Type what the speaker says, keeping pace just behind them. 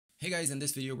Hey guys, in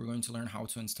this video we're going to learn how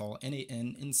to install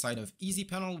n8n inside of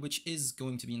Easypanel, which is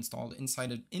going to be installed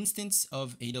inside an instance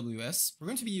of AWS. We're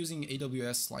going to be using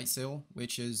AWS LightSail,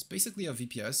 which is basically a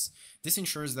VPS. This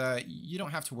ensures that you don't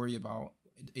have to worry about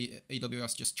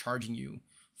AWS just charging you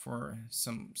for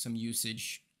some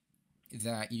usage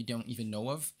that you don't even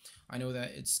know of. I know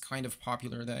that it's kind of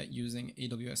popular that using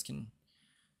AWS can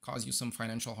cause you some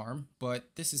financial harm, but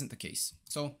this isn't the case.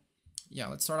 So yeah,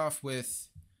 let's start off with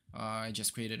I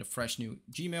just created a fresh new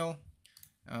Gmail.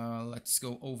 Let's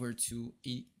go over to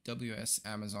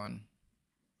awsamazon.com.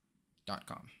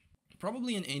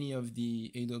 Probably in any of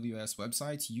the AWS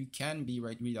websites, you can be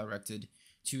redirected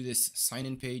to this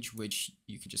sign-in page, which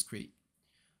you could just create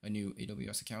a new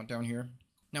AWS account down here.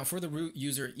 Now for the root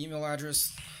user email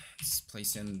address, let's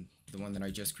place in the one that I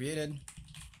just created.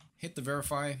 Hit the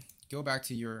verify, go back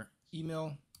to your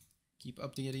email, keep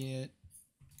updating it,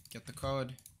 get the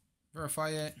code, verify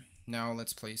it. Now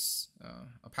let's place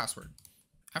a password.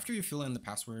 After you fill in the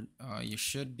password, you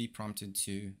should be prompted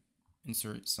to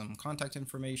insert some contact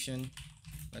information.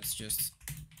 Let's just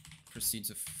proceed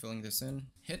to filling this in.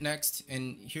 Hit next,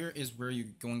 and here is where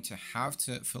you're going to have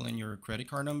to fill in your credit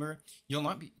card number. You'll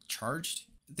not be charged.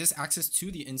 This access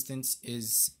to the instance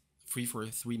is free for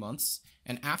 3 months,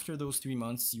 and after those 3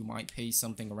 months, you might pay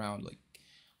something around like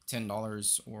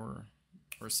 $10 or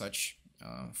such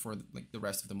for like the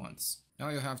rest of the months. Now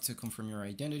you'll have to confirm your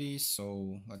identity,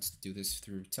 so let's do this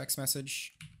through text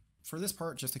message. For this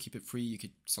part, just to keep it free, you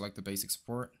could select the basic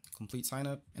support, complete sign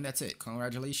up, and that's it.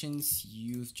 Congratulations,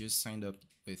 you've just signed up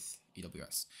with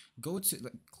AWS.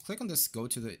 Click on this, go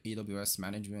to the AWS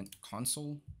management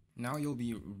console. Now you'll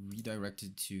be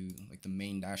redirected to like the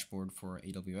main dashboard for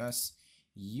AWS.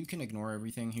 You can ignore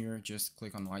everything here, just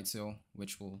click on LightSail,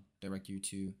 which will direct you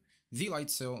to the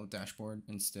LightSail dashboard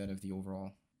instead of the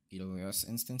overall AWS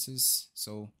instances.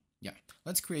 So yeah,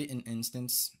 let's create an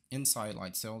instance inside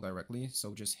LightSail directly.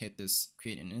 So just hit this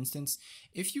create an instance.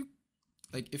 If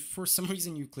for some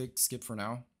reason you click skip for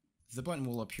now, the button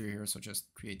will appear here. So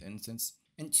just create the instance.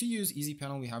 And to use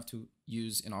Easypanel, we have to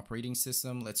use an operating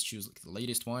system. Let's choose like the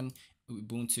latest one,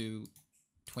 Ubuntu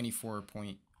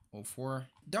 24.04.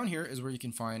 Down here is where you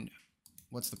can find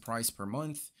what's the price per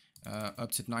month.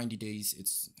 Up to 90 days,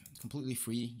 it's completely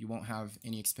free. You won't have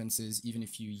any expenses. Even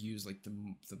if you use like the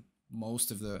most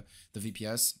of the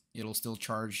VPS, it'll still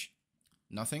charge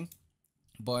nothing.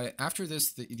 But after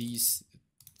these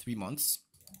 3 months,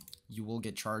 you will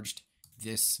get charged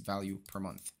this value per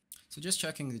month. So just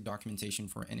checking the documentation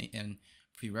for n8n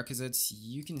prerequisites,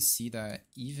 you can see that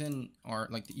even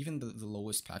the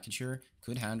lowest package here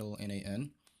could handle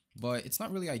n8n, but it's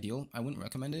not really ideal. I wouldn't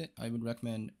recommend it. I would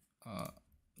recommend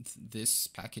this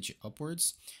package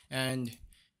upwards. And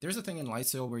there's a thing in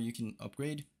LightSail where you can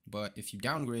upgrade, but if you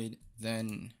downgrade,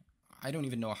 then I don't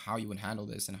even know how you would handle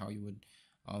this and how you would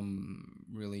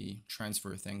really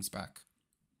transfer things back.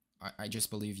 I just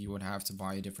believe you would have to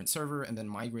buy a different server and then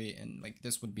migrate, and like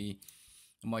this would be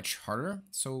much harder.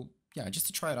 So yeah, just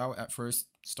to try it out at first,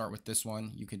 start with this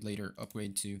one. You could later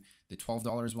upgrade to the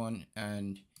 $12 one,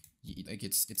 and like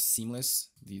it's seamless.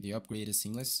 The upgrade is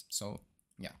seamless. So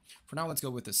yeah, for now, let's go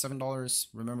with the $7,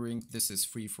 remembering this is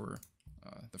free for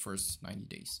the first 90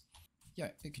 days.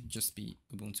 Yeah, it could just be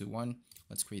Ubuntu 1.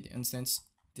 Let's create the instance.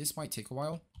 This might take a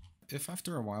while. If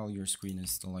after a while your screen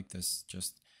is still like this,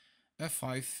 just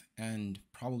F5 and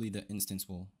probably the instance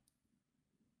will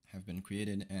have been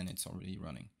created and it's already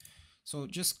running. So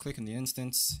just click on the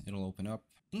instance, it'll open up.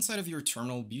 Inside of your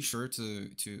terminal, be sure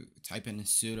to type in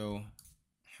sudo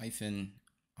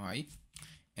 -i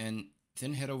and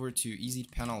then head over to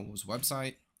Easypanel's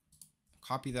website,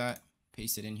 copy that,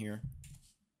 paste it in here,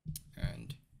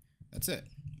 and that's it.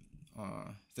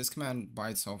 This command by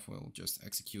itself will just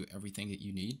execute everything that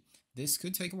you need. This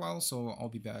could take a while, so I'll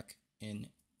be back in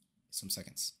some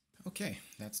seconds. Okay,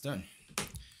 that's done.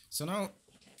 So now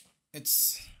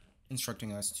it's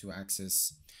instructing us to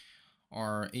access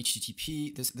our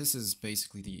HTTP. This is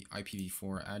basically the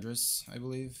IPv4 address, I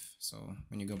believe. So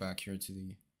when you go back here to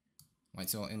the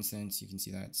LightSail instance, you can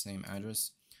see that same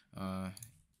address. You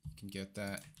can get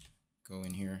that, go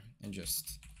in here and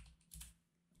just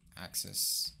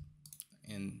access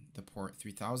in the port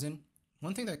 3000.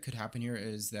 One thing that could happen here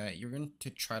is that you're going to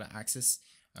try to access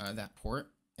that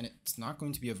port and it's not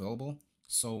going to be available.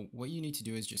 So what you need to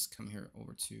do is just come here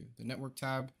over to the network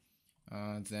tab,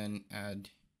 then add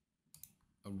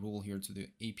a rule here to the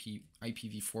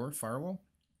IPv4 firewall.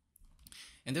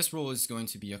 And this rule is going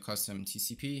to be a custom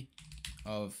TCP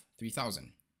of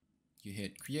 3000. You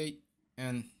hit create,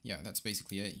 and yeah, that's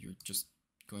basically it. You're just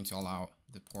going to allow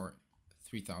the port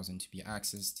 3000 to be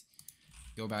accessed.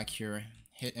 Go back here,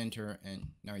 hit enter, and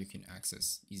now you can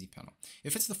access Easypanel.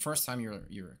 If it's the first time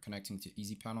you're connecting to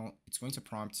Easypanel, it's going to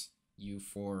prompt you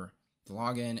for the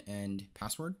login and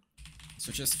password.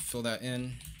 So just fill that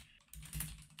in.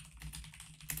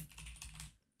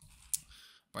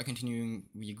 By continuing,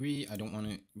 we agree. I don't want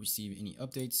to receive any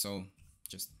updates, so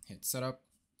just hit setup.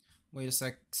 Wait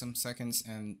some seconds,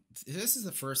 and this is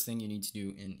the first thing you need to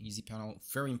do in Easypanel.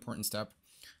 Very important step.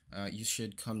 You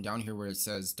should come down here where it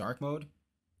says dark mode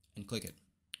and click it.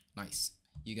 Nice.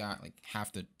 You got like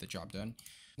half the job done.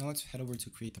 Now let's head over to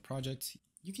create the project.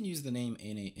 You can use the name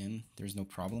n8n. There's no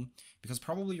problem, because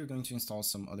probably you're going to install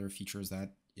some other features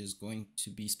that is going to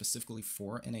be specifically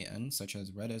for n8n, such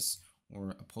as Redis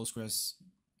or a Postgres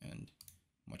and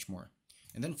much more.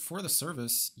 And then for the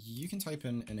service, you can type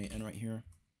in n8n right here,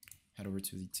 head over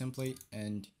to the template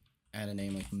and add a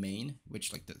name like main,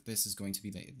 which like this is going to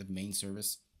be the main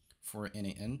service for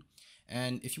n8n.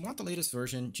 And if you want the latest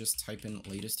version, just type in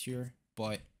latest here,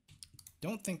 but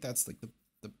don't think that's like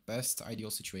the best ideal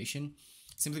situation,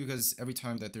 simply because every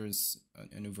time that there's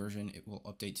a new version, it will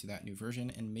update to that new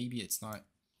version, and maybe it's not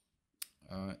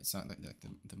like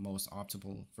the most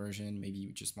optimal version. Maybe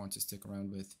you just want to stick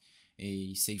around with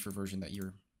a safer version that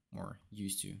you're more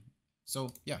used to.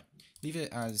 So yeah, leave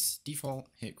it as default,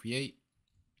 hit create,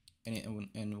 and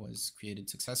it was created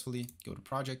successfully. Go to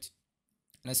project,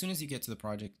 and as soon as you get to the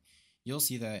project, you'll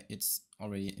see that it's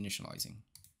already initializing,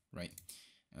 right?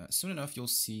 Soon enough, you'll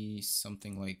see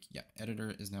something like, yeah,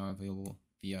 editor is now available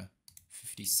via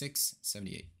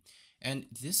 5678. And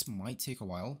this might take a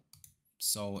while.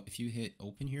 So if you hit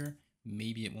open here,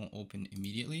 maybe it won't open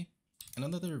immediately.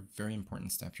 Another very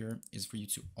important step here is for you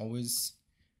to always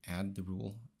add the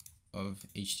rule of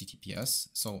HTTPS.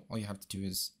 So all you have to do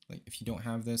is, like, if you don't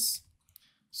have this,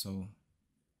 so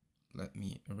let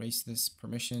me erase this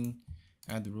permission,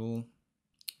 add the rule,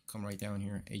 come right down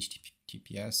here,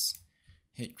 HTTPS,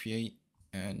 hit create,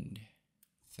 and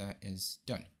that is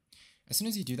done. As soon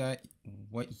as you do that,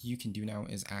 what you can do now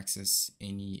is access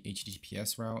any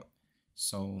HTTPS route.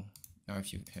 So now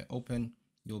if you hit open,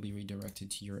 you'll be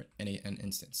redirected to your n8n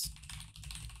instance.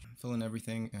 Fill in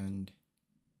everything, and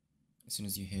as soon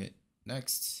as you hit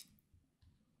next,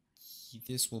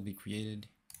 this will be created.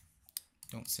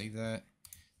 Don't save that.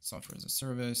 Software as a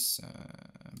service,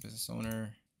 business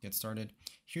owner, get started.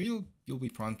 Here you'll be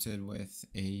prompted with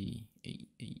a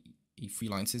free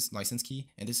license key,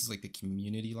 and this is like the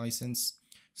community license.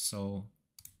 So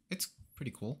it's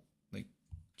pretty cool. Like,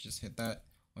 just hit that.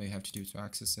 All you have to do to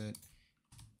access it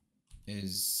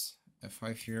is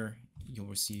F5 here. You'll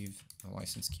receive the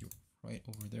license key right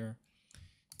over there.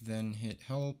 Then hit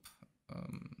help,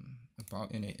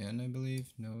 about n8n, I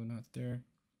believe. No, not there.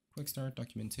 Quick start,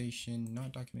 documentation,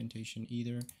 not documentation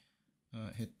either.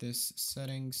 Hit this,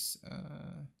 settings,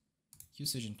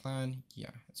 usage and plan.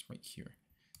 Yeah, it's right here.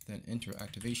 Then enter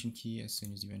activation key. As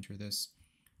soon as you enter this,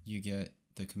 you get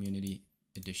the community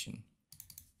edition.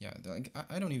 Yeah, like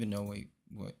I don't even know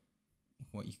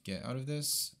what you get out of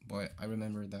this, but I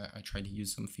remember that I tried to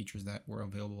use some features that were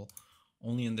available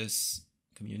only in this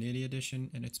community edition,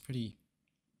 and it's pretty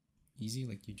easy.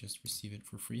 Like, you just receive it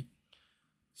for free.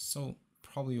 So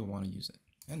probably you'll want to use it.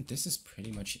 And this is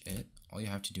pretty much it. All you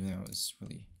have to do now is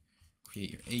really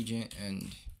create your agent,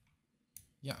 and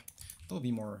yeah, there'll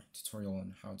be more tutorial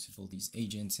on how to build these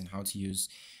agents and how to use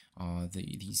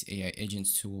these AI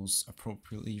agents tools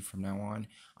appropriately from now on.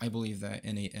 I believe that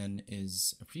n8n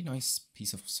is a pretty nice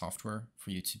piece of software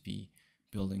for you to be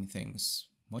building things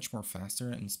much more faster,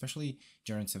 and especially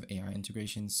generative AI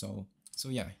integration. So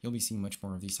yeah, you'll be seeing much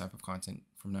more of these type of content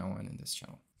from now on in this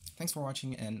channel. Thanks for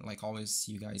watching, and like always,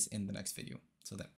 see you guys in the next video. Till then.